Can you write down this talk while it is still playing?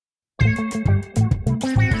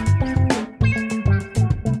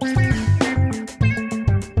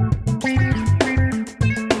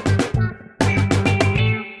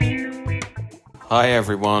Hi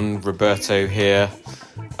everyone, Roberto here.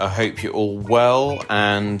 I hope you're all well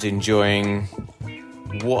and enjoying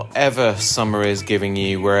whatever summer is giving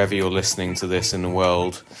you wherever you're listening to this in the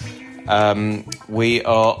world. We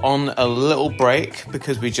are on a little break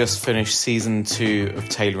because we just finished season 2 of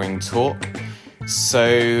Tailoring Talk.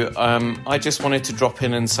 So I just wanted to drop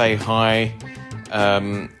in and say hi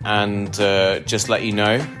and just let you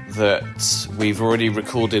know that we've already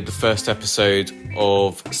recorded the first episode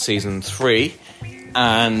of season 3.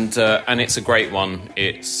 And it's a great one.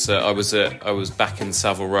 It's I was back in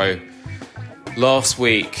Savile Row last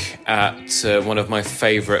week at one of my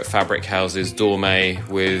favourite fabric houses, Dormay,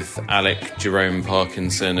 with Alec Jerome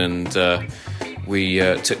Parkinson, and we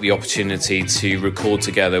took the opportunity to record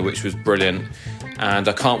together, which was brilliant. And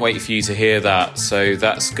I can't wait for you to hear that. So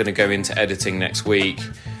that's going to go into editing next week,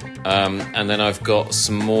 and then I've got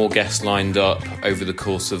some more guests lined up over the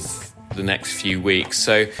course of the next few weeks.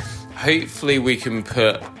 So hopefully we can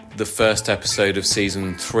put the first episode of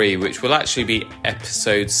season 3, which will actually be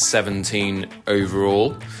episode 17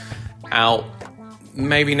 overall, out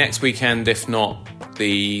maybe next weekend, if not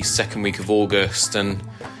the second week of August. And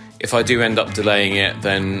if I do end up delaying it,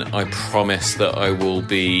 then I promise that I will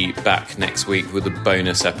be back next week with a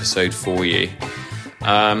bonus episode for you.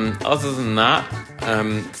 Other than that,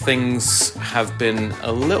 things have been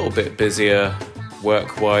a little bit busier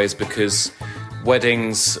work-wise because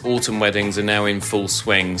autumn weddings are now in full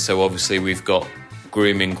swing. So obviously we've got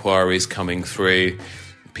groom inquiries coming through,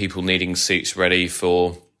 people needing suits ready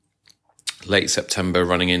for late September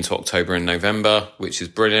running into October and November, which is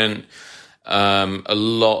brilliant. A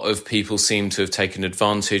lot of people seem to have taken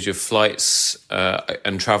advantage of flights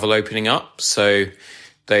and travel opening up. So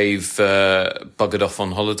they've buggered off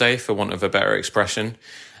on holiday, for want of a better expression.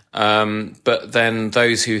 But then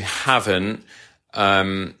those who haven't,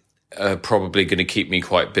 are probably going to keep me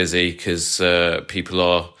quite busy because people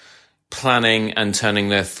are planning and turning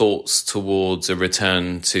their thoughts towards a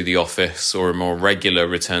return to the office or a more regular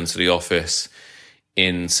return to the office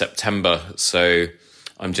in September. So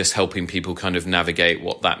I'm just helping people kind of navigate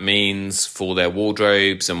what that means for their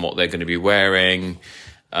wardrobes and what they're going to be wearing.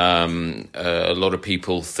 A lot of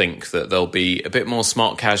people think that they'll be a bit more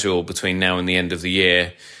smart casual between now and the end of the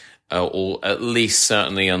year. Or at least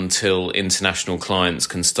certainly until international clients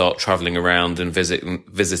can start travelling around and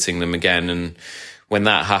visiting them again. And when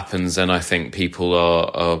that happens, then I think people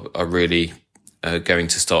are really going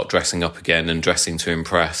to start dressing up again and dressing to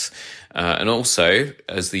impress. And also,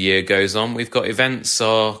 as the year goes on, we've got events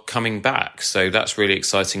are coming back. So that's really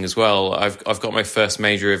exciting as well. I've got my first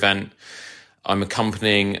major event. I'm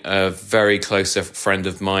accompanying a very close friend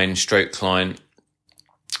of mine, stroke client,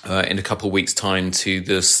 in a couple of weeks' time to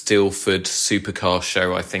the Stilford Supercar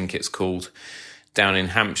Show, I think it's called, down in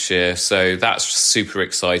Hampshire. So that's super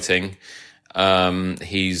exciting.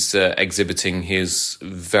 He's exhibiting his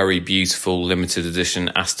very beautiful limited edition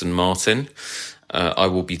Aston Martin. I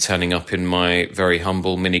will be turning up in my very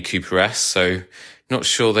humble Mini Cooper S, so not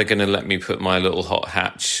sure they're going to let me put my little hot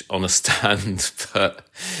hatch on a stand, but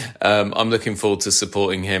I'm looking forward to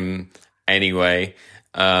supporting him anyway.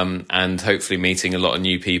 And hopefully meeting a lot of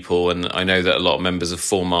new people. And I know that a lot of members of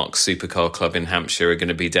Four Marks Supercar Club in Hampshire are going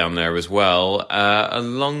to be down there as well,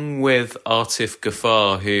 along with Atif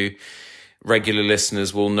Ghaffar, who regular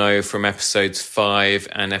listeners will know from episodes 5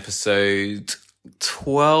 and episode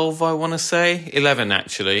 12, I want to say, 11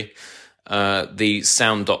 actually. The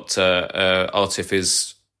sound doctor, Atif,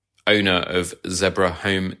 is owner of Zebra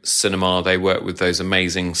Home Cinema. They work with those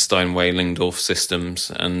amazing Steinway Lingdorf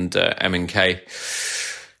systems and M&K.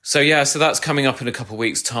 So that's coming up in a couple of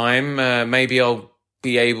weeks' time. Maybe I'll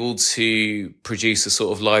be able to produce a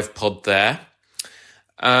sort of live pod there.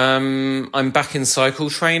 I'm back in cycle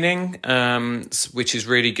training, which is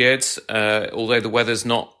really good. Although the weather's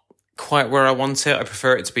not quite where I want it. I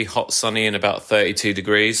prefer it to be hot, sunny, and about 32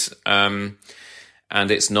 degrees. And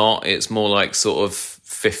it's not. It's more like sort of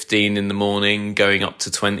 15 in the morning, going up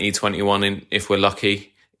to 20, 21 if we're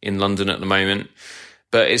lucky in London at the moment.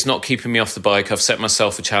 But it's not keeping me off the bike. I've set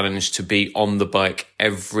myself a challenge to be on the bike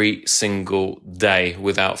every single day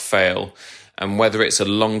without fail. And whether it's a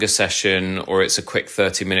longer session or it's a quick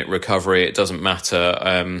 30-minute recovery, it doesn't matter.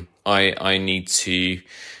 I need to,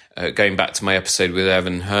 going back to my episode with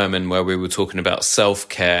Evan Herman where we were talking about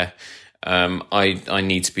self-care, I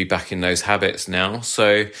need to be back in those habits now.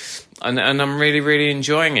 So, and I'm really, really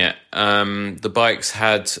enjoying it. The bike's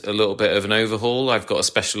had a little bit of an overhaul. I've got a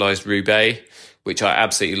Specialized Roubaix, which I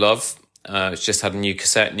absolutely love. It's just had a new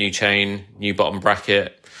cassette, new chain, new bottom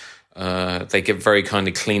bracket. They very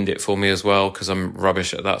kindly cleaned it for me as well, because I'm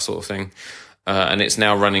rubbish at that sort of thing. And it's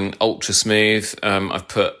now running ultra smooth. I've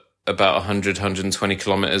put about 120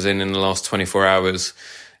 kilometers in the last 24 hours.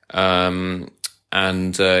 I'm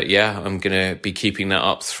going to be keeping that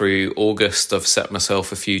up through August. I've set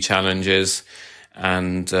myself a few challenges,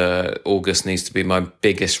 and August needs to be my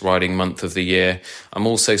biggest riding month of the year. I'm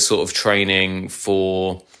also sort of training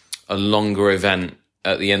for a longer event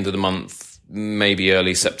at the end of the month, maybe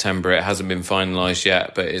early September. It hasn't been finalised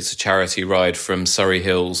yet, but it's a charity ride from Surrey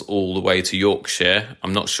Hills all the way to Yorkshire.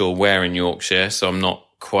 I'm not sure where in Yorkshire, so I'm not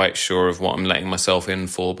quite sure of what I'm letting myself in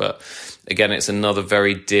for. But again, it's another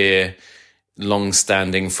very dear,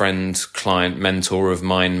 long-standing friend, client, mentor of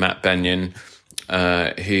mine, Matt Benyon,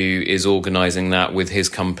 who is organising that with his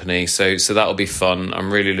company. So that'll be fun.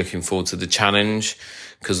 I'm really looking forward to the challenge,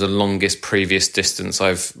 because the longest previous distance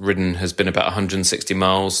I've ridden has been about 160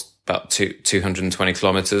 miles, about 220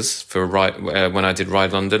 kilometres for when I did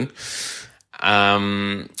Ride London.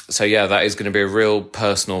 That is going to be a real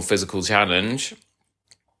personal, physical challenge.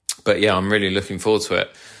 But yeah, I'm really looking forward to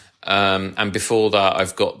it. And before that,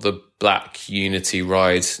 I've got the Black Unity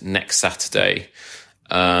ride next Saturday,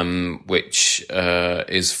 which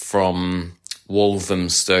is from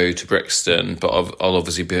Walthamstow to Brixton, but I'll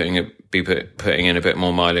obviously be putting in a bit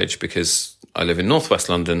more mileage because I live in northwest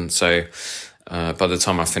London. So by the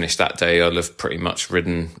time I finish that day, I'll have pretty much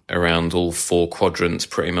ridden around all 4 quadrants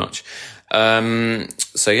pretty much. So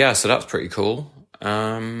that's pretty cool.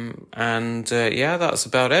 That's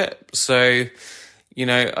about it. So,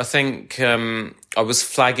 I think I was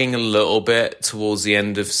flagging a little bit towards the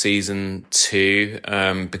end of season 2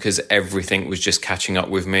 because everything was just catching up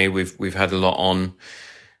with me. We've had a lot on,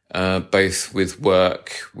 both with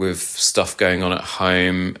work, with stuff going on at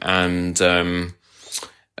home, and trying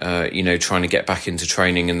to get back into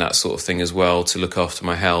training and that sort of thing as well to look after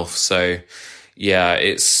my health. So yeah,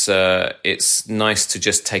 it's nice to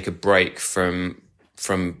just take a break from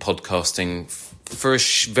podcasting for a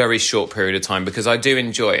very short period of time, because I do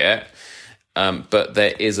enjoy it. But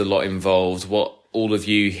there is a lot involved. What all of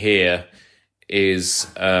you hear is,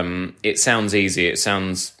 it sounds easy. It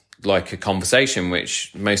sounds like a conversation,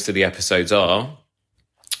 which most of the episodes are.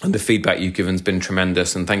 And the feedback you've given has been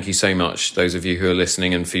tremendous. And thank you so much, those of you who are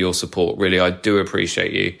listening, and for your support. Really, I do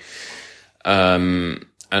appreciate you.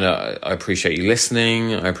 And I appreciate you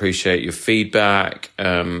listening. I appreciate your feedback,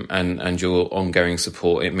 and your ongoing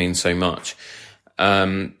support. It means so much.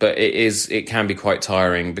 But it can be quite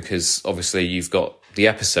tiring, because obviously you've got the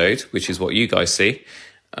episode, which is what you guys see.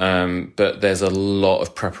 But there's a lot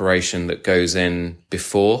of preparation that goes in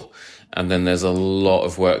before, and then there's a lot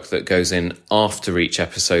of work that goes in after each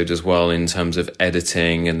episode as well, in terms of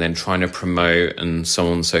editing and then trying to promote and so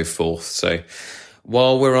on and so forth. So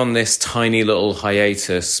while we're on this tiny little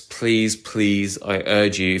hiatus, please, I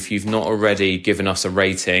urge you, if you've not already given us a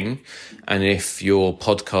rating, and if your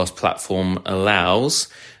podcast platform allows,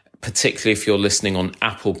 particularly if you're listening on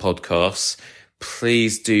Apple Podcasts,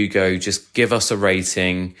 please do go, just give us a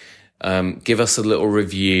rating, give us a little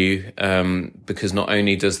review, because not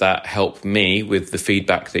only does that help me with the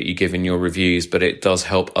feedback that you give in your reviews, but it does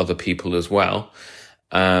help other people as well.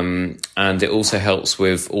 And it also helps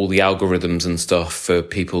with all the algorithms and stuff for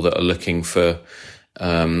people that are looking for,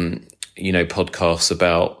 podcasts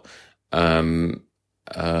about, the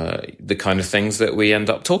kind of things that we end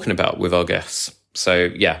up talking about with our guests. So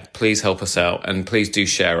yeah, please help us out, and please do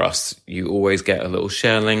share us. You always get a little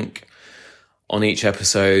share link on each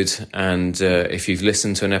episode. And, if you've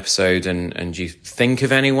listened to an episode and you think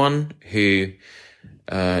of anyone who,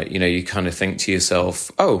 you kind of think to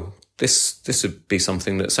yourself, oh, this would be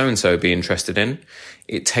something that so-and-so would be interested in.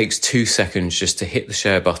 It takes 2 seconds just to hit the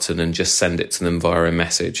share button and just send it to them via a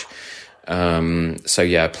message.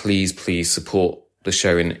 Please support the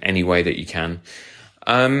show in any way that you can.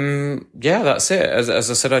 That's it. As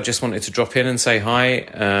I said, I just wanted to drop in and say hi,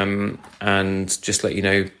 and just let you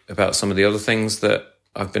know about some of the other things that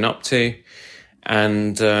I've been up to.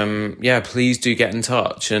 And please do get in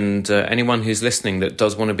touch. And anyone who's listening that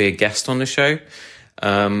does want to be a guest on the show,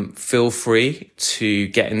 feel free to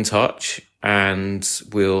get in touch, and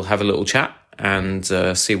we'll have a little chat and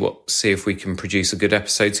see if we can produce a good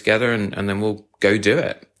episode together, and then we'll go do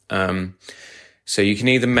it. So you can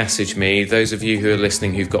either message me, those of you who are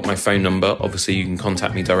listening who've got my phone number, obviously you can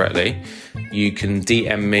contact me directly. You can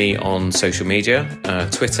DM me on social media,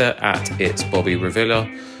 Twitter @It's Bobby Revilla,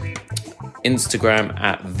 Instagram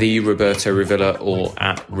 @TheRobertoRevilla or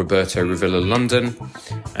 @Roberto London.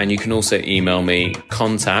 And you can also email me,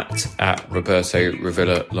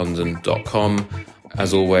 contact@RobertoRevillaLondon.com,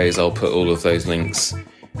 As always, I'll put all of those links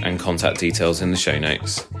and contact details in the show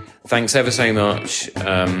notes. Thanks ever so much.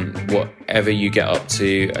 Whatever you get up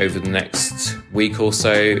to over the next week or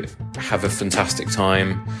so, have a fantastic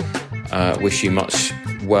time. Wish you much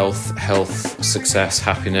wealth, health, success,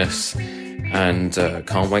 happiness, and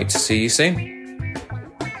can't wait to see you soon.